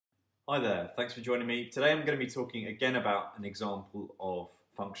Hi there, thanks for joining me. Today I'm going to be talking again about an example of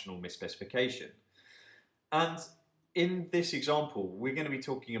functional misspecification. And in this example, we're going to be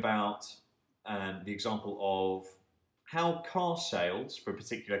talking about the example of how car sales for a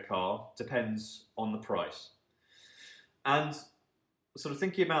particular car depends on the price. And sort of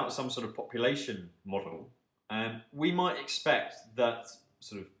thinking about some sort of population model, we might expect that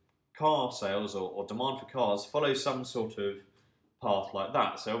sort of car sales or demand for cars follows some sort of path like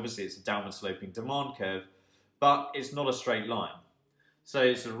that. So obviously it's a downward sloping demand curve, but it's not a straight line.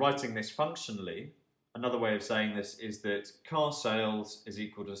 So sort of writing this functionally, another way of saying this is that car sales is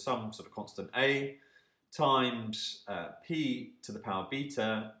equal to some sort of constant A times P to the power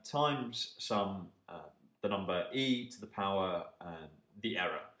beta times the number E to the power the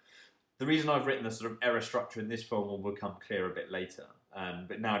error. The reason I've written the sort of error structure in this form will become clear a bit later,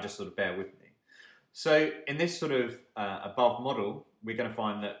 but now just sort of bear with me. So in this sort of above model, we're going to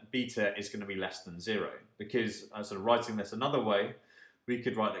find that beta is going to be less than 0, because sort of writing this another way, we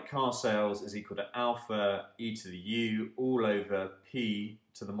could write that car sales is equal to alpha e to the u all over p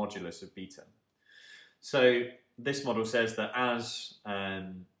to the modulus of beta. So this model says that as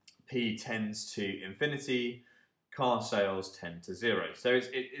p tends to infinity, car sales tend to 0. So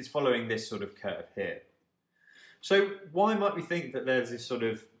it's following this sort of curve here. So why might we think that there's this sort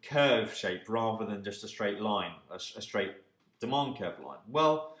of curve shape rather than just a straight line, a straight demand curve line?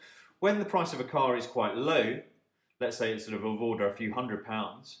 Well, when the price of a car is quite low, let's say it's sort of order a few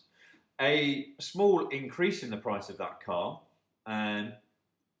 £100s, a small increase in the price of that car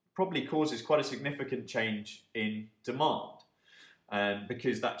probably causes quite a significant change in demand,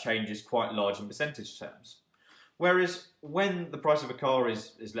 because that change is quite large in percentage terms. Whereas when the price of a car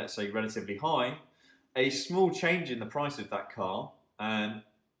is let's say relatively high, a small change in the price of that car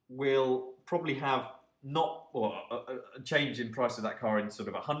will probably have a change in price of that car in sort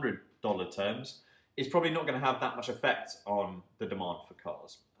of $100 terms is probably not going to have that much effect on the demand for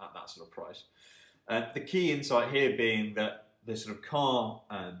cars at that sort of price. The key insight here being that the sort of car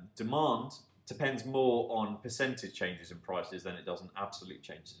demand depends more on percentage changes in prices than it does on absolute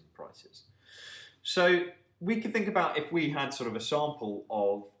changes in prices. So we could think about if we had sort of a sample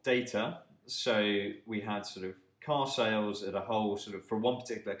of data. So we had sort of car sales at a whole sort of for one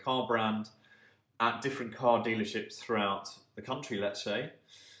particular car brand at different car dealerships throughout the country, let's say.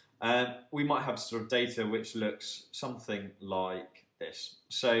 We might have sort of data which looks something like this.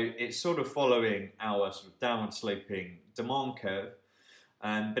 So it's sort of following our sort of downward sloping demand curve,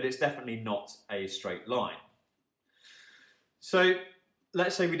 but it's definitely not a straight line. So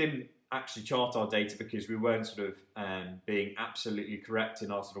let's say we didn't actually chart our data because we weren't sort of being absolutely correct in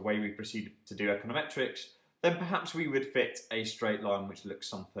our sort of way we proceeded to do econometrics, then perhaps we would fit a straight line which looks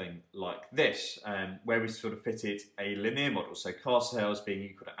something like this, where we sort of fitted a linear model. So car sales being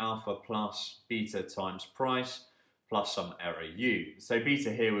equal to alpha plus beta times price plus some error u. So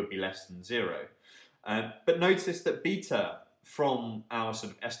beta here would be less than 0. But notice that beta from our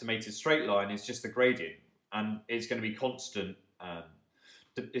sort of estimated straight line is just the gradient, and it's going to be constant.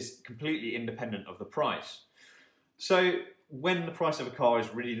 Is completely independent of the price. So when the price of a car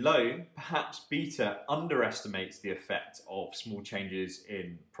is really low, perhaps beta underestimates the effect of small changes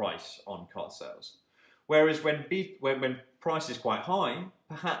in price on car sales. Whereas when price is quite high,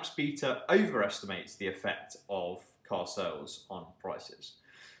 perhaps beta overestimates the effect of car sales on prices.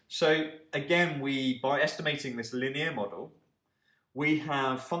 So again, by estimating this linear model, we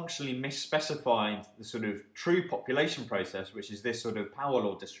have functionally misspecified the sort of true population process, which is this sort of power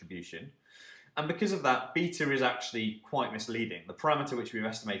law distribution. And because of that, beta is actually quite misleading. The parameter which we've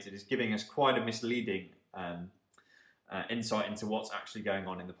estimated is giving us quite a misleading insight into what's actually going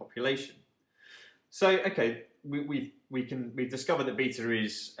on in the population. So, okay, we've discovered that beta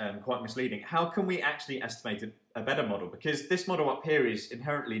is quite misleading. How can we actually estimate a better model? Because this model up here is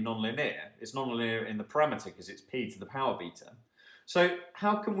inherently nonlinear. It's nonlinear in the parameter because it's p to the power beta. So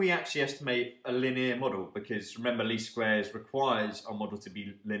how can we actually estimate a linear model? Because remember, least squares requires our model to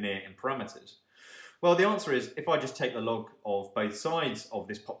be linear in parameters. Well, the answer is if I just take the log of both sides of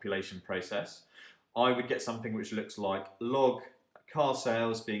this population process, I would get something which looks like log car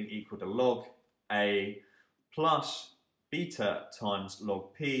sales being equal to log A plus beta times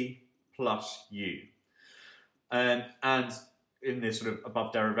log P plus U. And in this sort of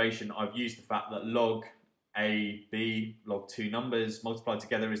above derivation, I've used the fact that log A, B, log two numbers multiplied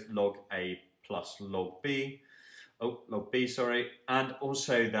together is log A plus log B, and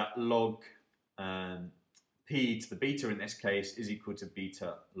also that log P to the beta in this case is equal to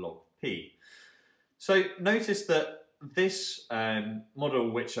beta log P. So notice that this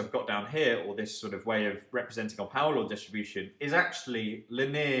model which I've got down here, or this sort of way of representing our power law distribution, is actually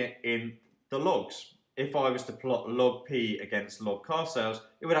linear in the logs. If I was to plot log P against log car sales,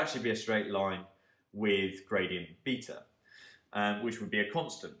 it would actually be a straight line with gradient beta, which would be a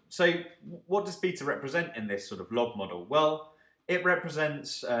constant. So what does beta represent in this sort of log model? Well, it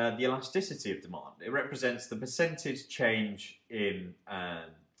represents the elasticity of demand. It represents the percentage change in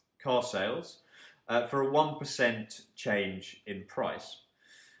car sales for a 1% change in price.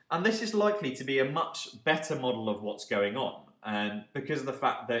 And this is likely to be a much better model of what's going on, because of the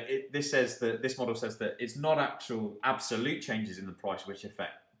fact that this model says that it's not actual absolute changes in the price which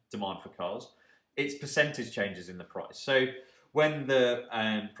affect demand for cars, it's percentage changes in the price. So when the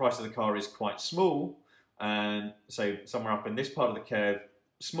price of the car is quite small, so somewhere up in this part of the curve,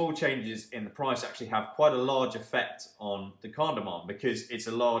 small changes in the price actually have quite a large effect on the car demand because it's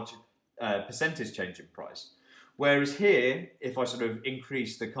a large percentage change in price. Whereas here, if I sort of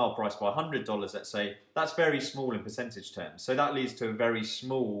increase the car price by $100, let's say, that's very small in percentage terms. So that leads to a very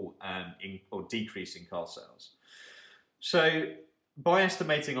small or decrease in car sales. So by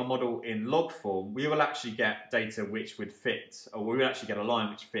estimating our model in log form, we will actually get data which would fit, or we will actually get a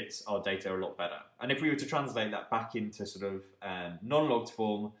line which fits our data a lot better. And if we were to translate that back into sort of non-logged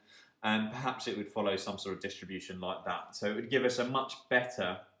form, perhaps it would follow some sort of distribution like that. So it would give us a much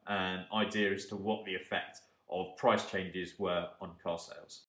better idea as to what the effect of price changes were on car sales.